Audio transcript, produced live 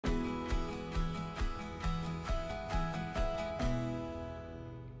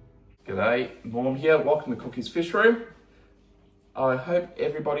G'day, Norm here. Welcome to Cookie's Fish Room. I hope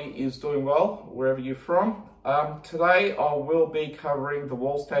everybody is doing well wherever you're from. Today I will be covering the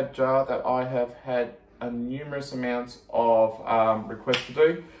Walsted jar that I have had a numerous amounts of requests to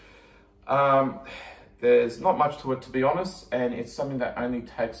do. There's not much to it, to be honest, and it's something that only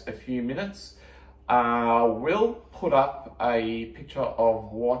takes a few minutes. We'll put up a picture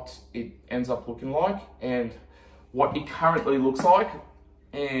of what it ends up looking like and what it currently looks like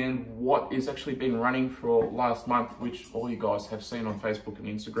and what is actually been running for last month, which all you guys have seen on Facebook and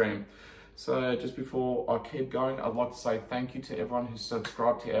Instagram. So just before I keep going, I'd like to say thank you to everyone who's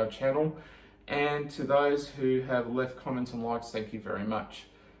subscribed to our channel, and to those who have left comments and likes, thank you very much.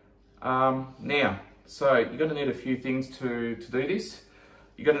 Now, so you're going to need a few things to do this.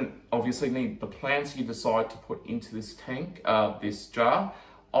 You're going to obviously need the plants you decide to put into this tank, this jar.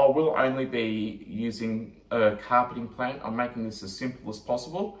 I will only be using a carpeting plant. I'm making this as simple as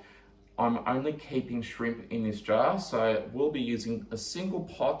possible. I'm only keeping shrimp in this jar, so we'll be using a single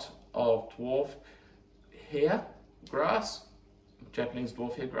pot of dwarf hair grass, Japanese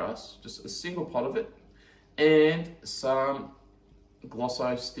dwarf hair grass, just a single pot of it, and some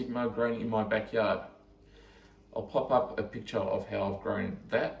glossostigma grown in my backyard. I'll pop up a picture of how I've grown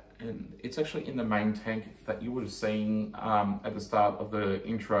that, and it's actually in the main tank that you would have seen at the start of the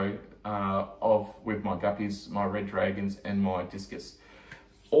intro with my guppies, my red dragons and my discus.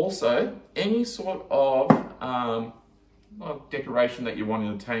 Also, any sort of decoration that you want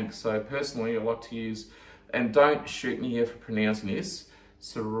in the tank. So personally, I like to use, and don't shoot me here for pronouncing this,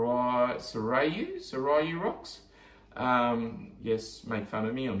 Sarayu rocks. Yes, make fun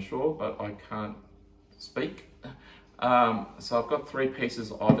of me, I'm sure, but I can't speak. So I've got 3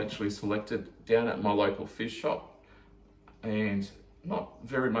 pieces I've actually selected down at my local fish shop, and not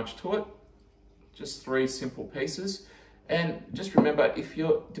very much to it, just 3 simple pieces. And just remember, if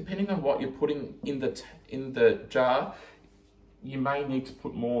you're, depending on what you're putting in the jar, you may need to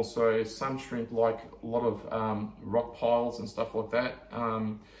put more. So some shrimp like a lot of rock piles and stuff like that.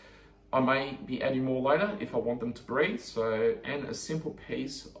 I may be adding more later if I want them to breathe. So, and a simple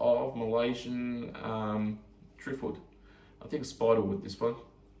piece of Malaysian driftwood. I think spiderwood, this one.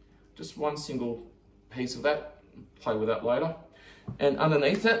 Just one single piece of that. Play with that later. And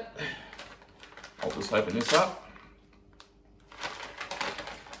underneath it, I'll just open this up.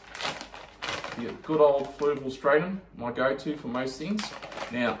 The good old fluval stratum, my go-to for most things.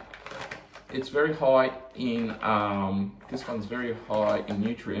 Now, it's very high in, this one's very high in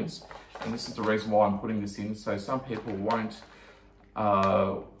nutrients, and this is the reason why I'm putting this in. So some people won't,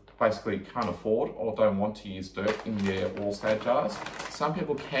 basically can't afford or don't want to use dirt in their Walsted jars. Some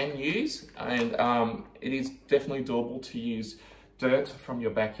people can use, and it is definitely doable to use dirt from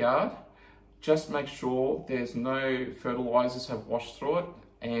your backyard. Just make sure there's no fertilizers have washed through it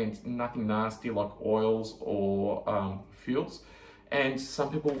and nothing nasty like oils or fuels. And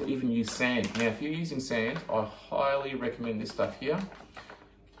some people will even use sand. Now, if you're using sand, I highly recommend this stuff here.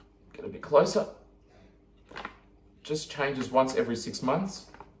 Get a bit closer. Just changes once every 6 months.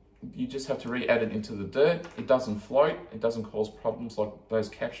 You just have to re-add it into the dirt. It doesn't float. It doesn't cause problems like those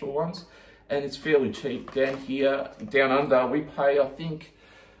capsule ones. And it's fairly cheap. Down here, down under, we pay, I think,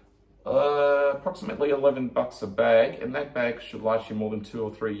 approximately 11 bucks a bag. And that bag should last you more than 2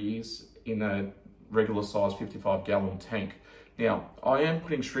 or 3 years in a regular size 55-gallon tank. Now, I am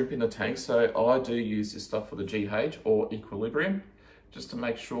putting shrimp in the tank, so I do use this stuff for the GH or equilibrium, just to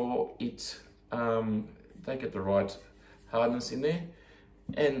make sure it they get the right hardness in there.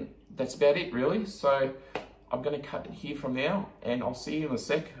 And that's about it, really. So I'm going to cut it here from now, and I'll see you in a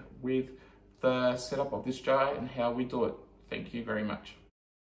sec with the setup of this jar and how we do it. Thank you very much.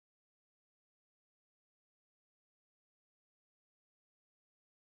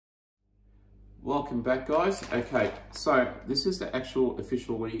 Welcome back, guys. Okay, so this is the actual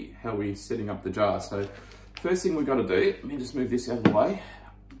officially how we're setting up the jar. So first thing we've got to do, let me just move this out of the way,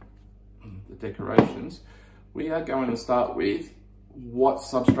 the decorations. We are going to start with what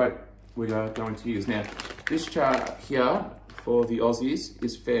substrate we are going to use. Now, this jar here for the Aussies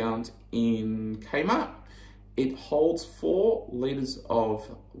is found in Kmart. It holds 4 litres of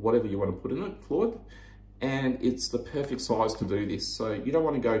whatever you want to put in it, fluid, and it's the perfect size to do this. So you don't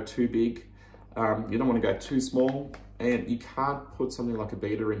want to go too big. You don't want to go too small, and you can't put something like a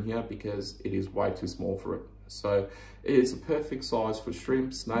beater in here because it is way too small for it. So it is a perfect size for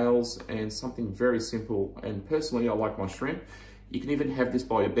shrimp, snails, and something very simple. And personally, I like my shrimp. You can even have this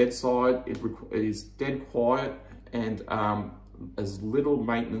by your bedside. It is dead quiet, and as little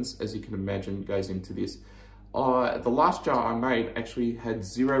maintenance as you can imagine goes into this. The last jar I made actually had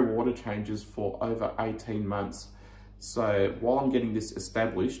 0 water changes for over 18 months. So while I'm getting this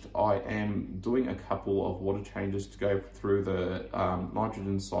established, I am doing a couple of water changes to go through the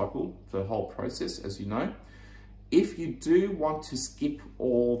nitrogen cycle, the whole process, as you know. If you do want to skip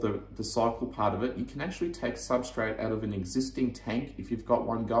all the cycle part of it, you can actually take substrate out of an existing tank. If you've got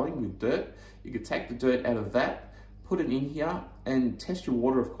one going with dirt, you could take the dirt out of that, put it in here, and test your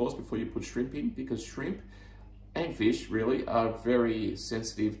water, of course, before you put shrimp in, because shrimp and fish really are very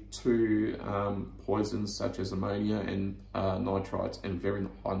sensitive to poisons such as ammonia and nitrites and very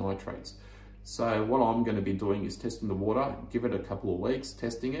high nitrates. So what I'm going to be doing is testing the water, give it a couple of weeks,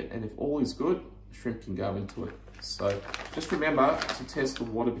 testing it, and if all is good, shrimp can go into it. So just remember to test the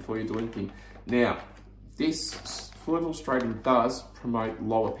water before you do anything. Now, this fluvial stratum does promote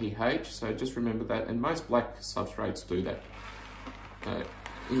lower pH, so just remember that, and most black substrates do that. Get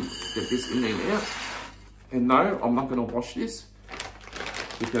this in there now. And no, I'm not going to wash this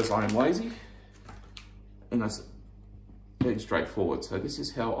because I am lazy, and that's very straightforward. So this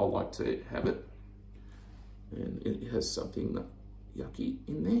is how I like to have it, and it has something yucky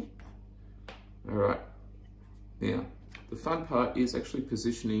in there. All right, now the fun part is actually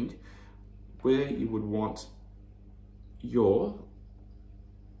positioning where you would want your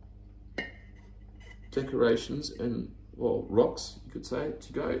decorations and, well, rocks, you could say,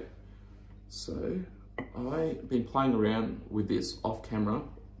 to go. So I've been playing around with this off camera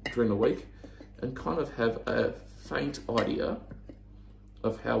during the week and kind of have a faint idea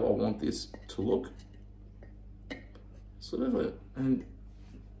of how I want this to look. Sort of an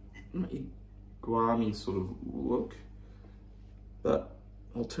grimy sort of look, but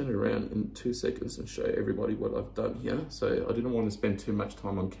I'll turn it around in 2 seconds and show everybody what I've done here. So I didn't want to spend too much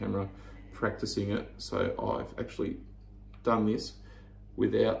time on camera practicing it, so I've actually done this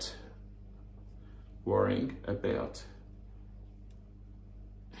without worrying about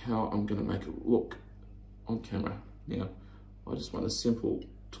how I'm going to make it look on camera. Now, I just want a simple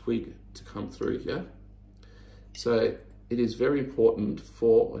twig to come through here. So it is very important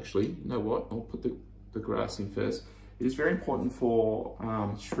for, actually, you know what, I'll put the grass in first. It is very important for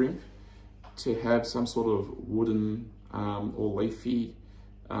shrimp to have some sort of wooden or leafy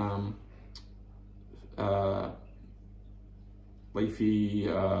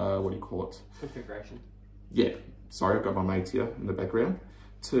what do you call it? Configuration. Yeah, sorry, I've got my mates here in the background.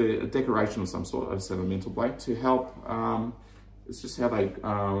 To a decoration of some sort, I just have a mental blank, to help, it's just how they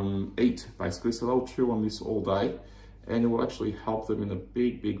eat, basically. So they'll chew on this all day, and it will actually help them in a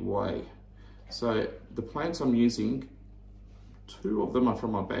big, big way. So the plants I'm using, 2 of them are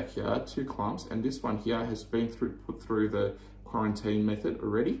from my backyard, 2 clumps, and this one here has been put through the quarantine method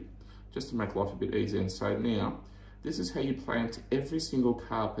already, just to make life a bit easier. And so now, this is how you plant every single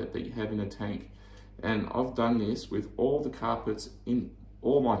carpet that you have in a tank. And I've done this with all the carpets in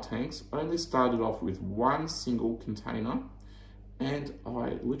all my tanks. I only started off with 1 single container, and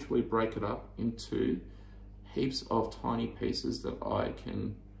I literally break it up into heaps of tiny pieces that I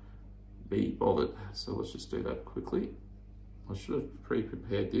can be bothered. So let's just do that quickly. I should have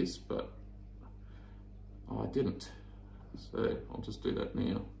pre-prepared this, but I didn't. So I'll just do that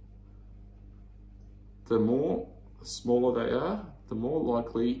now. The more smaller they are, the more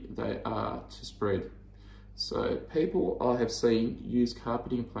likely they are to spread. So people I have seen use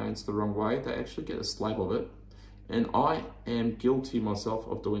carpeting plants the wrong way. They actually get a slab of it, and I am guilty myself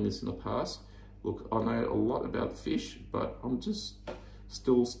of doing this in the past. Look, I know a lot about fish, but I'm just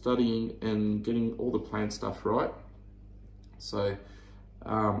still studying and getting all the plant stuff right. So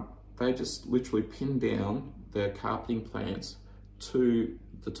they just literally pin down their carpeting plants to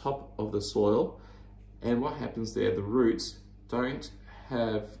the top of the soil, and what happens there, the roots don't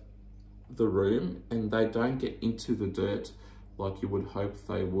have the room and they don't get into the dirt like you would hope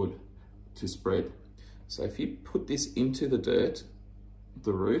they would to spread. So if you put this into the dirt,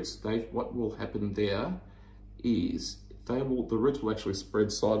 the roots, what will happen there is the roots will actually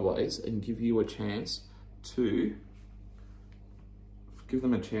spread sideways and give you a chance to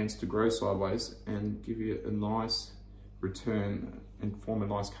grow sideways and give you a nice return and form a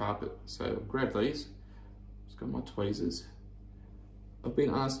nice carpet. So I'll grab these. Just got my tweezers. I've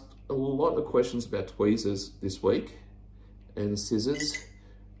been asked a lot of questions about tweezers this week, and scissors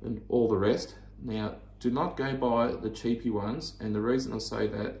and all the rest. Now, do not go by the cheapy ones, and the reason I say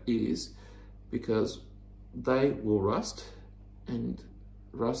that is because they will rust, and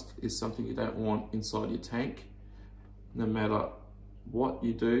rust is something you don't want inside your tank. No matter what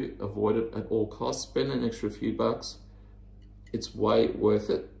you do, avoid it at all costs. Spend an extra few bucks. It's way worth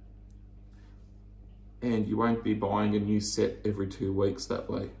it. And you won't be buying a new set every 2 weeks that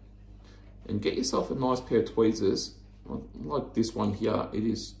way. And get yourself a nice pair of tweezers, like this one here. It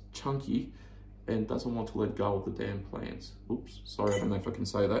is chunky and doesn't want to let go of the damn plants. Oops, sorry, I don't know if I can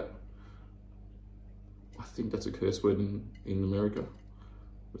say that. I think that's a curse word in America.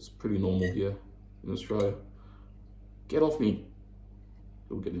 It's pretty normal here in Australia. Get off me.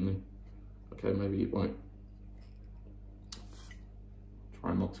 It'll get in there. Okay, maybe it won't.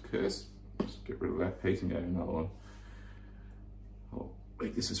 Try not to curse. Just get rid of that piece and go to another one. I'll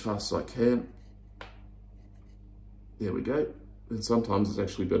make this as fast as I can. There we go. And sometimes it's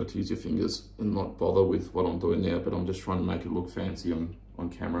actually better to use your fingers and not bother with what I'm doing now, but I'm just trying to make it look fancy on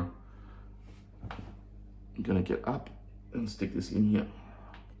camera. I'm gonna get up and stick this in here.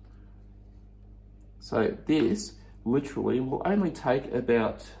 So this literally will only take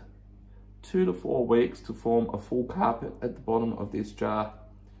about 2 to 4 weeks to form a full carpet at the bottom of this jar.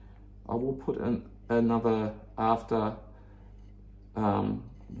 I will put another after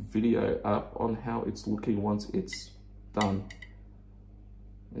video up on how it's looking once it's done.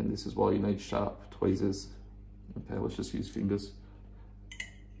 And this is why you need sharp tweezers. Okay, let's just use fingers.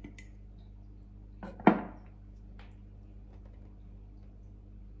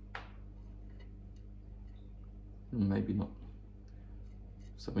 Maybe not.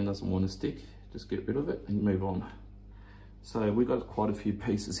 If something doesn't want to stick, just get rid of it and move on. So we've got quite a few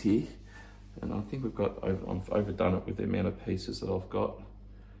pieces here, and I think I've overdone it with the amount of pieces that I've got.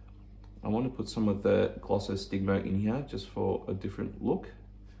 I want to put some of the glossostigma in here just for a different look.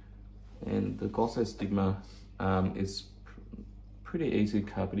 And the glossostigma is pretty easy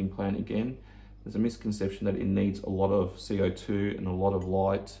carpeting plant. Again, there's a misconception that it needs a lot of CO2 and a lot of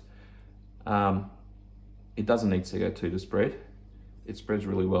light. It doesn't need CO2 to spread. It spreads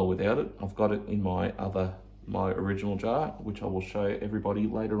really well without it. I've got it in my original jar, which I will show everybody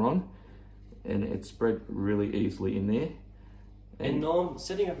later on. And it spread really easily in there. And Norm,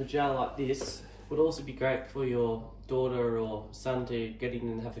 setting up a jar like this would also be great for your daughter or son to get in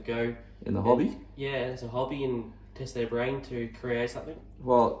and have a go. In the hobby? Yeah, as a hobby, and test their brain to create something.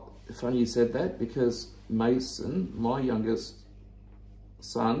 Well, funny you said that, because Mason, my youngest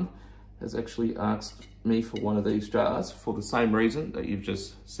son, has actually asked me for one of these jars for the same reason that you've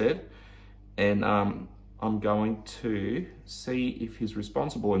just said. And I'm going to see if he's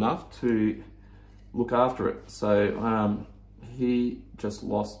responsible enough to look after it. So he just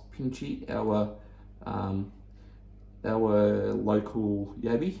lost Pinchy, our local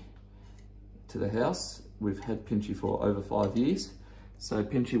yabby, to the house. We've had Pinchy for over 5 years. So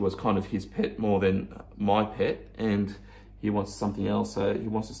Pinchy was kind of his pet more than my pet, and he wants something else. So he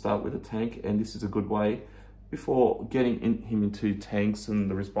wants to start with a tank, and this is a good way before getting him into tanks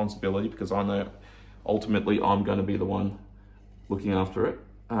and the responsibility, because I know ultimately I'm going to be the one looking after it.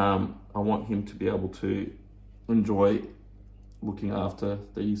 I want him to be able to enjoy looking after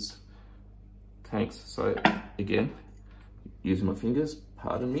these tanks. So again, using my fingers,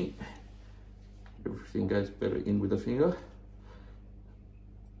 pardon me, everything goes better in with a finger.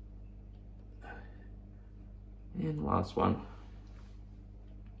 And last one.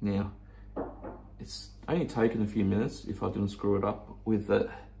 Now, it's only taken a few minutes if I didn't screw it up with the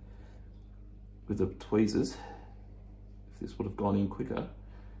tweezers. If this would have gone in quicker,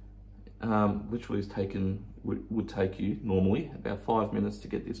 literally would take you normally about 5 minutes to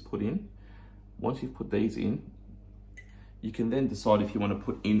get this put in. Once you've put these in, you can then decide if you want to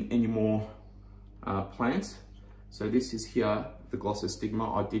put in any more plants. So this is here, the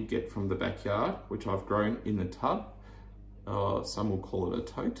glossostigma I did get from the backyard, which I've grown in the tub. Some will call it a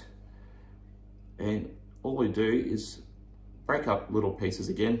tote. And all we do is break up little pieces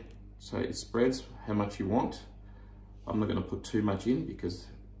again, so it spreads how much you want. I'm not going to put too much in because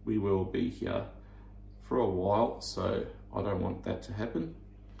we will be here for a while, so I don't want that to happen.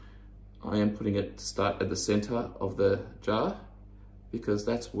 I am putting it to start at the center of the jar, because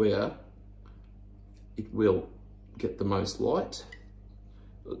that's where it will get the most light.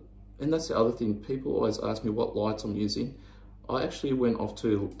 And that's the other thing, people always ask me what lights I'm using. I actually went off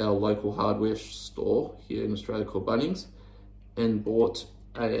to our local hardware store here in Australia called Bunnings and bought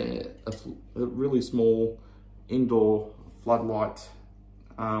a really small indoor floodlight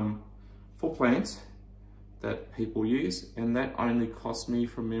for plants that people use, and that only cost me,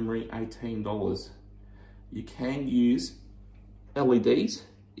 from memory, $18. You can use LEDs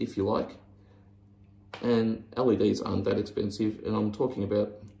if you like, and LEDs aren't that expensive, and I'm talking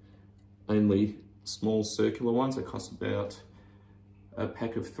about only small circular ones that cost about a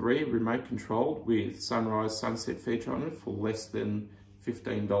pack of 3, remote controlled, with sunrise sunset feature on it, for less than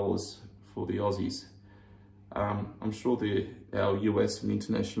 $15 for the Aussies. I'm sure our US and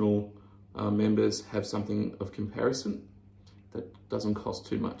international members have something of comparison that doesn't cost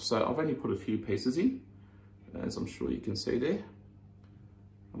too much. So I've only put a few pieces in, as I'm sure you can see there.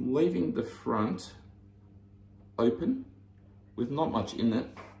 I'm leaving the front open with not much in it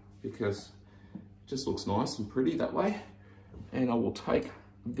because it just looks nice and pretty that way. And I will take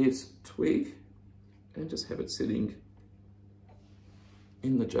this twig and just have it sitting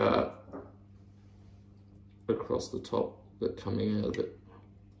in the jar across the top, but coming out of it,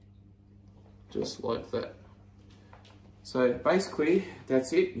 just like that. So basically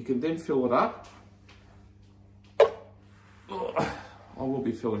that's it. You can then fill it up. I will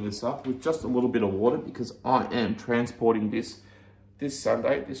be filling this up with just a little bit of water because I am transporting this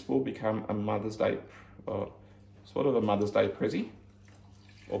Sunday. This will become a Mother's Day, sort of a Mother's Day prezi,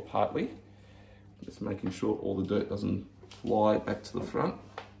 or partly. Just making sure all the dirt doesn't fly back to the front.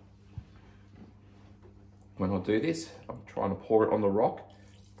 When I do this, I'm trying to pour it on the rock.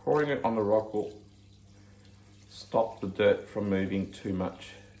 Pouring it on the rock will stop the dirt from moving too much.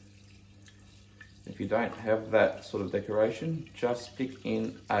 If you don't have that sort of decoration, just stick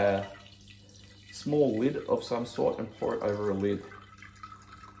in a small lid of some sort and pour it over a lid.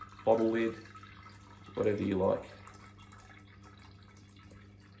 Bottle lid, whatever you like.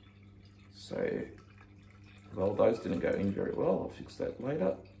 So, well, those didn't go in very well. I'll fix that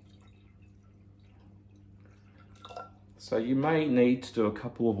later. So you may need to do a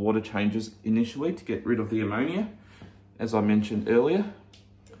couple of water changes initially to get rid of the ammonia, as I mentioned earlier.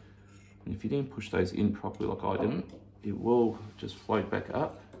 And if you didn't push those in properly like I didn't, it will just float back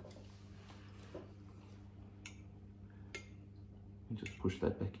up. And just push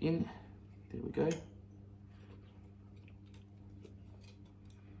that back in. There we go.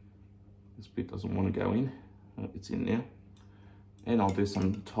 This bit doesn't want to go in. It's in now. And I'll do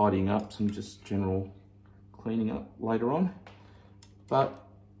some tidying up, some just general cleaning up later on. But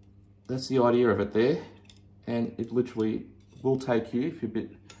that's the idea of it there. And it literally will take you, if you're a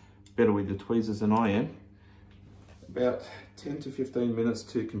bit better with the tweezers than I am, about 10 to 15 minutes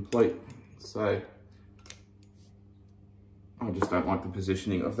to complete. So I just don't like the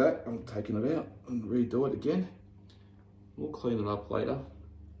positioning of that. I'm taking it out and redo it again. We'll clean it up later.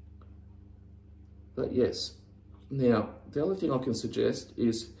 But yes, now the other thing I can suggest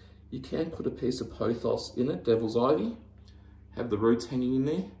is you can put a piece of pothos in it, devil's ivy, have the roots hanging in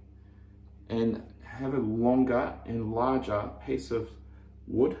there, and have a longer and larger piece of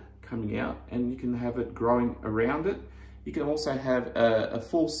wood coming out, and you can have it growing around it. You can also have a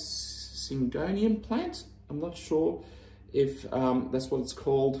full syngonium plant. I'm not sure if that's what it's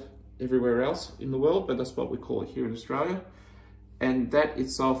called everywhere else in the world, but that's what we call it here in Australia. And that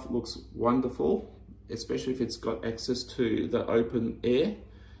itself looks wonderful, especially if it's got access to the open air.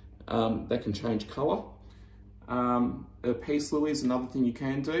 That can change colour. Peace lily is another thing you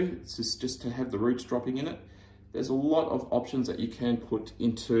can do. It's just to have the roots dropping in it. There's a lot of options that you can put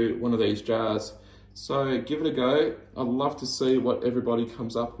into one of these jars. So give it a go. I'd love to see what everybody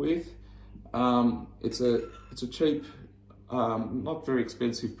comes up with. It's a cheap, not very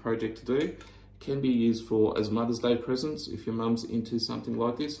expensive project to do. Can be used for as Mother's Day presents if your mum's into something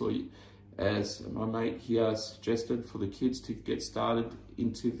like this, or as my mate here suggested, for the kids to get started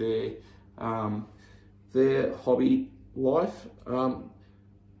into their hobby life.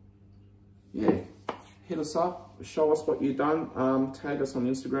 Yeah, hit us up, show us what you've done, tag us on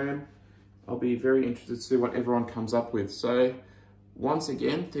Instagram. I'll be very interested to see what everyone comes up with. So once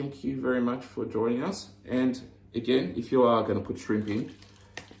again, thank you very much for joining us. And again, if you are going to put shrimp in,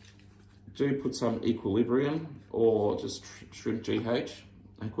 do put some equilibrium or just shrimp GH,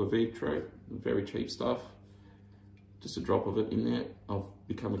 aqua vitro, very cheap stuff. Just a drop of it in there. I've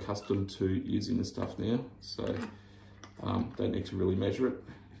become accustomed to using this stuff now, so don't need to really measure it.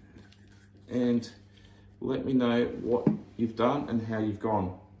 And let me know what you've done and how you've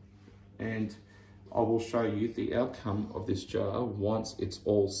gone. And I will show you the outcome of this jar once it's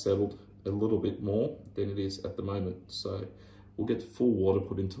all settled a little bit more than it is at the moment. So we'll get full water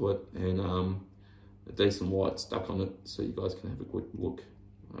put into it and a decent light stuck on it so you guys can have a quick look.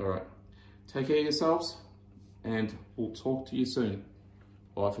 All right, take care of yourselves and we'll talk to you soon.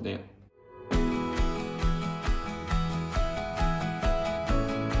 Bye for now.